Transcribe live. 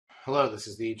Hello, this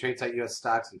is the Tradesight U.S.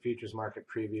 Stocks and Futures Market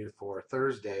Preview for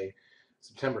Thursday,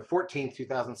 September 14th,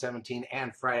 2017,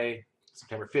 and Friday,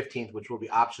 September 15th, which will be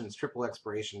options triple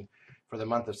expiration for the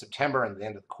month of September and the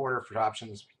end of the quarter for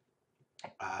options.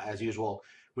 As usual,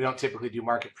 we don't typically do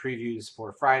market previews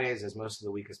for Fridays as most of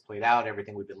the week is played out.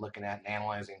 Everything we've been looking at and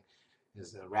analyzing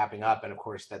is wrapping up, and of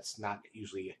course, that's not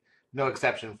usually no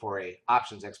exception for a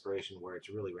options expiration where it's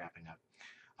really wrapping up.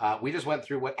 We just went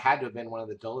through what had to have been one of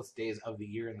the dullest days of the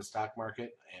year in the stock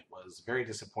market. It was very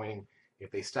disappointing. If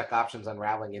they stuck options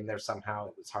unraveling in there somehow,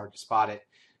 it was hard to spot it.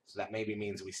 So that maybe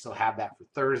means we still have that for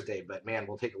Thursday. But man,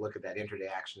 we'll take a look at that intraday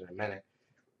action in a minute.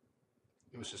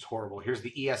 It was just horrible. Here's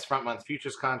the ES front month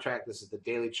futures contract. This is the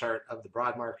daily chart of the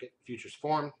broad market futures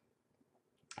form.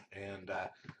 And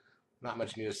not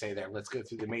much new to say there. Let's go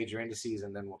through the major indices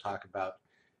and then we'll talk about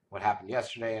what happened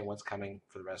yesterday and what's coming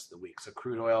for the rest of the week. So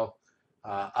crude oil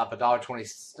up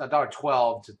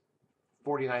 $1.12 to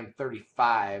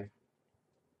 49.35.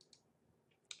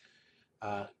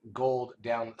 Gold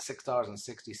down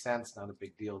 $6.60. Not a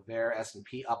big deal there.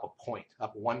 S&P up a point,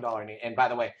 up $1. And by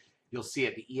the way, you'll see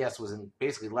it. The ES was in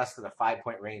basically less than a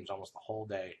 5-point range almost the whole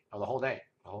day. Oh, the whole day.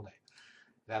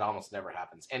 That almost never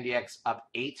happens. NDX up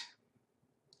 8.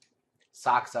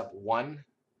 SOX up 1.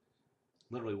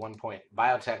 Literally 1 point.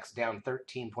 Biotech's down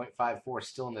 13.54.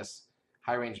 Still in this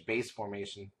high range base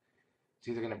formation. It's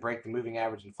either going to break the moving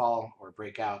average and fall or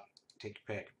break out. Take your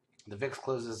pick. The VIX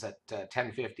closes at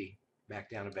 1050, back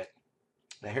down a bit.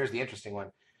 Now here's the interesting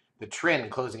one. The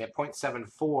trend closing at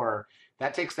 0.74.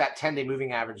 That takes that 10-day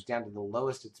moving average down to the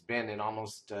lowest it's been in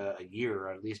almost a year,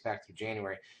 or at least back through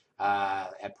January,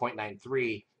 at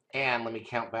 0.93. And let me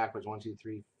count backwards. 1, 2,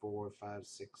 3, 4, 5,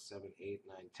 6, 7, 8,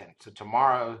 9, 10. So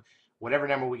tomorrow, whatever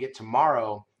number we get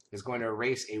tomorrow is going to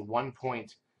erase a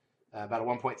about a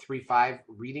 1.35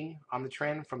 reading on the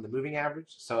trend from the moving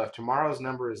average. So if tomorrow's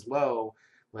number is low,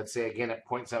 let's say again at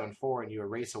 0.74, and you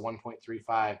erase a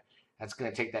 1.35, that's going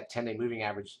to take that 10-day moving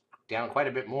average down quite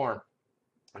a bit more.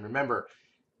 And remember,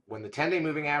 when the 10-day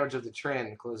moving average of the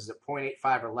trend closes at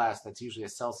 0.85 or less, that's usually a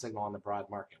sell signal on the broad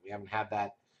market. We haven't had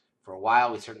that for a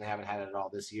while. We certainly haven't had it at all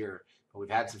this year, but we've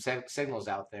had some signals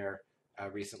out there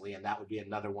recently, and that would be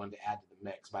another one to add to the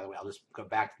mix. By the way, I'll just go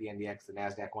back to the NDX, the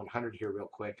NASDAQ 100 here real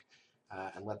quick,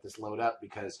 and let this load up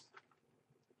because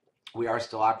we are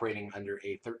still operating under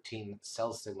a 13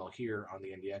 sell signal here on the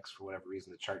NDX. For whatever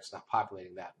reason, the chart's not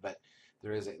populating that, but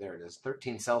there it is,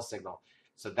 13 sell signal.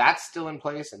 So that's still in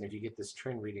place, and if you get this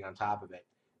trend reading on top of it,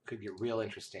 it could get real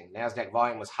interesting. NASDAQ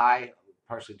volume was high,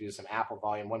 partially due to some Apple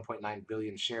volume, 1.9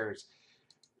 billion shares.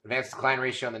 Advanced decline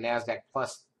ratio on the NASDAQ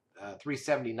plus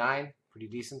 379, pretty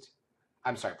decent.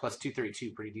 I'm sorry, plus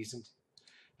 232, pretty decent.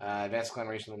 Advanced decline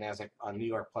ratio on the NASDAQ on New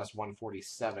York plus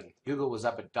 147. Google was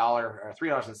up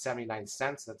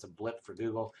 $3.79. That's a blip for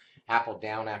Google. Apple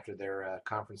down after their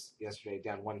conference yesterday,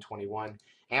 down 121.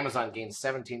 Amazon gained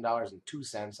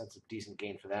 $17.02. That's a decent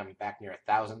gain for them, back near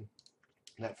 1,000.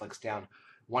 Netflix down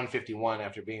 151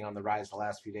 after being on the rise the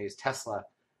last few days. Tesla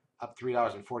up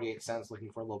 $3.48, looking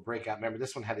for a little breakout. Remember,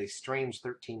 this one had a strange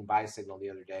 13 buy signal the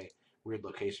other day. Weird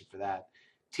location for that.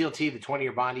 TLT, the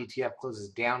 20-year bond ETF, closes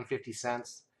down 50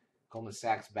 cents. Goldman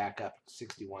Sachs back up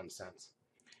 61 cents.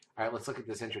 All right, let's look at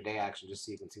this intraday action just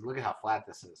so you can see. Look at how flat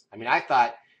this is. I mean, I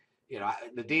thought,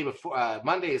 the day before,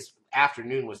 Monday's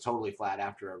afternoon was totally flat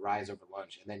after a rise over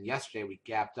lunch. And then yesterday we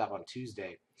gapped up on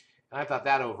Tuesday. And I thought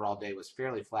that overall day was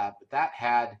fairly flat, but that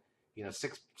had,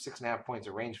 6.5 points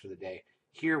of range for the day.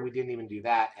 Here we didn't even do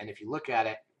that. And if you look at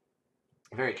it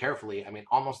very carefully, I mean,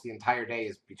 almost the entire day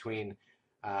is between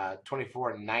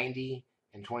 24.90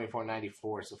 and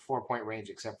 24.94, so 4-point range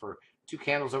except for 2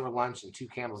 candles over lunch and 2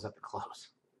 candles at the close.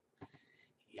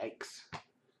 Yikes.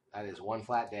 That is one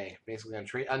flat day, basically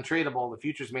untradeable. The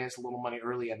futures made us a little money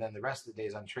early, and then the rest of the day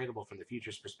is untradeable from the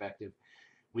futures perspective.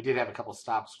 We did have a couple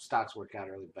stocks work out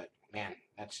early, but man,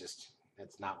 that's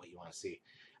not what you want to see.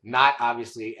 Not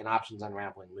obviously an options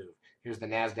unraveling move. Here's the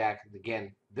NASDAQ.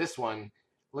 Again, this one,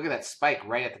 look at that spike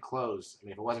right at the close. I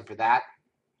mean, if it wasn't for that,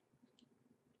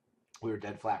 we were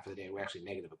dead flat for the day. We're actually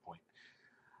negative a point.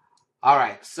 All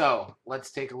right, so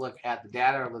let's take a look at the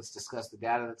data. Let's discuss the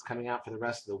data that's coming out for the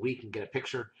rest of the week and get a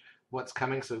picture of what's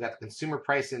coming. So we've got the Consumer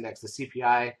Price Index, the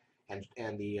CPI, and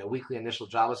the weekly initial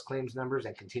jobless claims numbers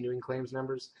and continuing claims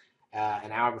numbers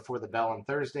an hour before the bell on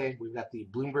Thursday. We've got the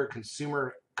Bloomberg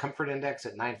Consumer Comfort Index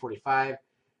at 9:45.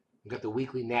 We've got the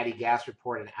weekly natty gas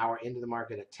report an hour into the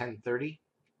market at 10:30.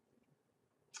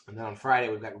 And then on Friday,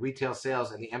 we've got retail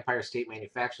sales and the Empire State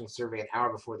Manufacturing Survey an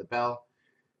hour before the bell.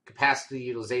 Capacity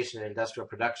utilization and industrial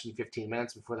production 15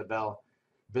 minutes before the bell.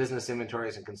 business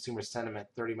inventories and consumer sentiment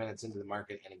 30 minutes into the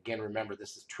market. And again, remember,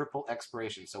 this is triple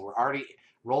expiration. So we're already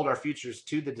rolled our futures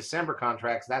to the December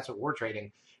contracts. That's what we're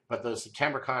trading. But those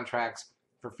September contracts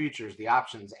for futures, the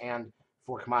options, and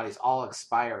for commodities all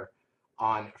expire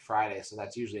on Friday. So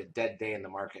that's usually a dead day in the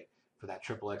market for that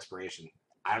triple expiration.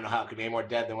 I don't know how it could be any more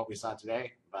dead than what we saw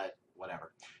today, but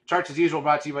whatever. Charts as usual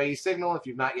brought to you by eSignal. If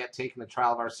you've not yet taken a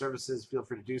trial of our services, feel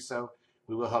free to do so.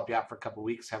 We will help you out for a couple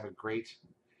weeks. Have a great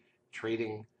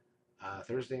trading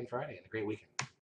Thursday and Friday and a great weekend.